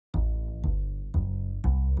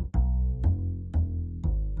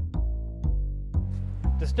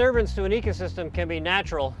Disturbance to an ecosystem can be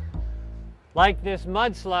natural, like this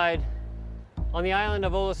mudslide on the island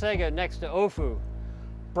of Olusegun next to Ofu.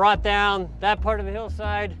 Brought down that part of the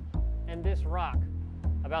hillside and this rock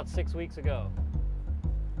about 6 weeks ago.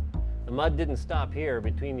 The mud didn't stop here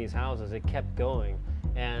between these houses, it kept going,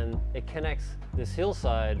 and it connects this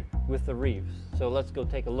hillside with the reefs. So let's go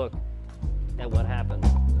take a look at what happened.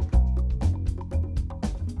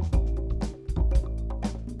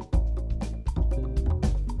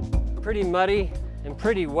 Pretty muddy and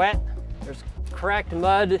pretty wet. There's cracked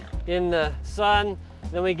mud in the sun.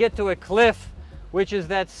 Then we get to a cliff, which is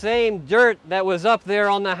that same dirt that was up there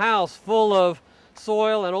on the house, full of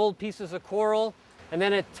soil and old pieces of coral. And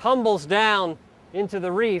then it tumbles down into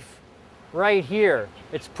the reef right here.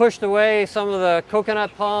 It's pushed away some of the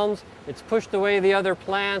coconut palms, it's pushed away the other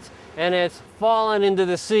plants, and it's fallen into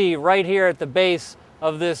the sea right here at the base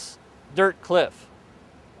of this dirt cliff.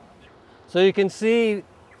 So you can see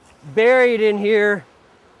buried in here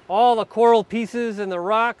all the coral pieces and the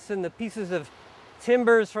rocks and the pieces of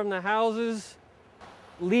timbers from the houses,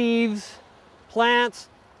 leaves, plants.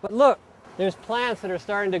 But look, there's plants that are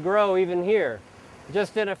starting to grow even here.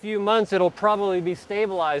 Just in a few months, it'll probably be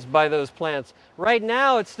stabilized by those plants. Right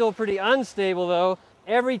now, it's still pretty unstable though.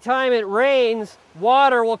 Every time it rains,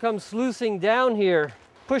 water will come sluicing down here,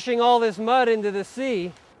 pushing all this mud into the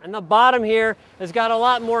sea. And the bottom here has got a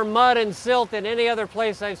lot more mud and silt than any other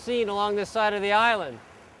place I've seen along this side of the island.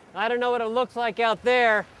 I don't know what it looks like out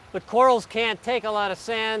there, but corals can't take a lot of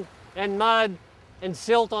sand and mud and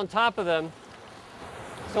silt on top of them.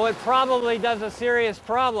 So it probably does a serious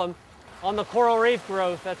problem on the coral reef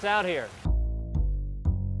growth that's out here.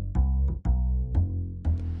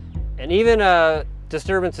 And even a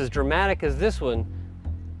disturbance as dramatic as this one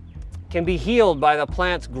can be healed by the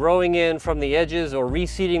plants growing in from the edges or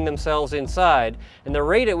reseeding themselves inside. And the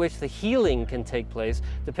rate at which the healing can take place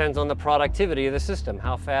depends on the productivity of the system.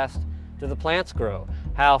 How fast do the plants grow?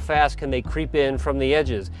 How fast can they creep in from the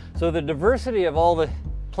edges? So the diversity of all the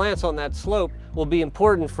plants on that slope will be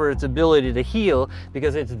important for its ability to heal,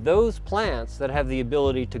 because it's those plants that have the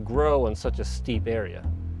ability to grow on such a steep area.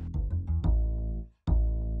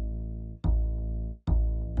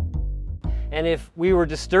 And if we were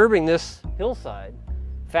disturbing this hillside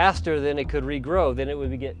faster than it could regrow, then it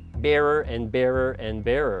would get barer and barer and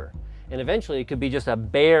barer. And eventually it could be just a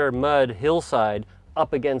bare mud hillside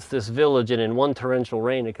up against this village, and in one torrential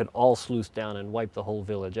rain it could all sluice down and wipe the whole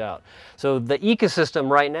village out. So the ecosystem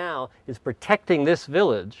right now is protecting this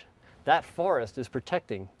village. That forest is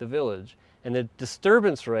protecting the village, and the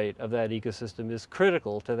disturbance rate of that ecosystem is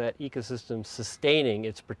critical to that ecosystem sustaining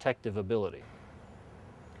its protective ability.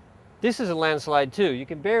 This is a landslide too. You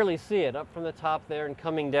can barely see it up from the top there and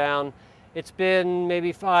coming down. It's been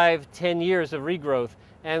maybe 5-10 years of regrowth,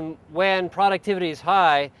 and when productivity is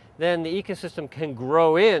high, then the ecosystem can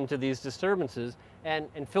grow into these disturbances and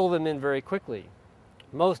fill them in very quickly.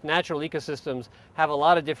 Most natural ecosystems have a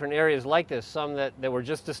lot of different areas like this, some that were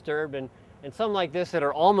just disturbed, and some like this that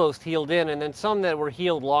are almost healed in, and then some that were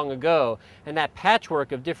healed long ago. And that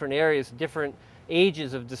patchwork of different areas, different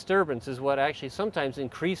ages of disturbance, is what actually sometimes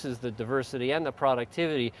increases the diversity and the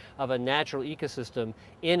productivity of a natural ecosystem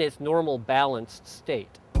in its normal balanced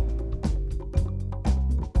state.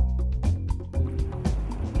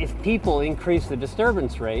 If people increase the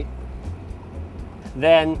disturbance rate,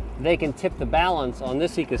 then they can tip the balance on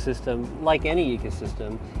this ecosystem, like any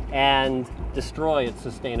ecosystem, and destroy its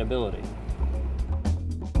sustainability.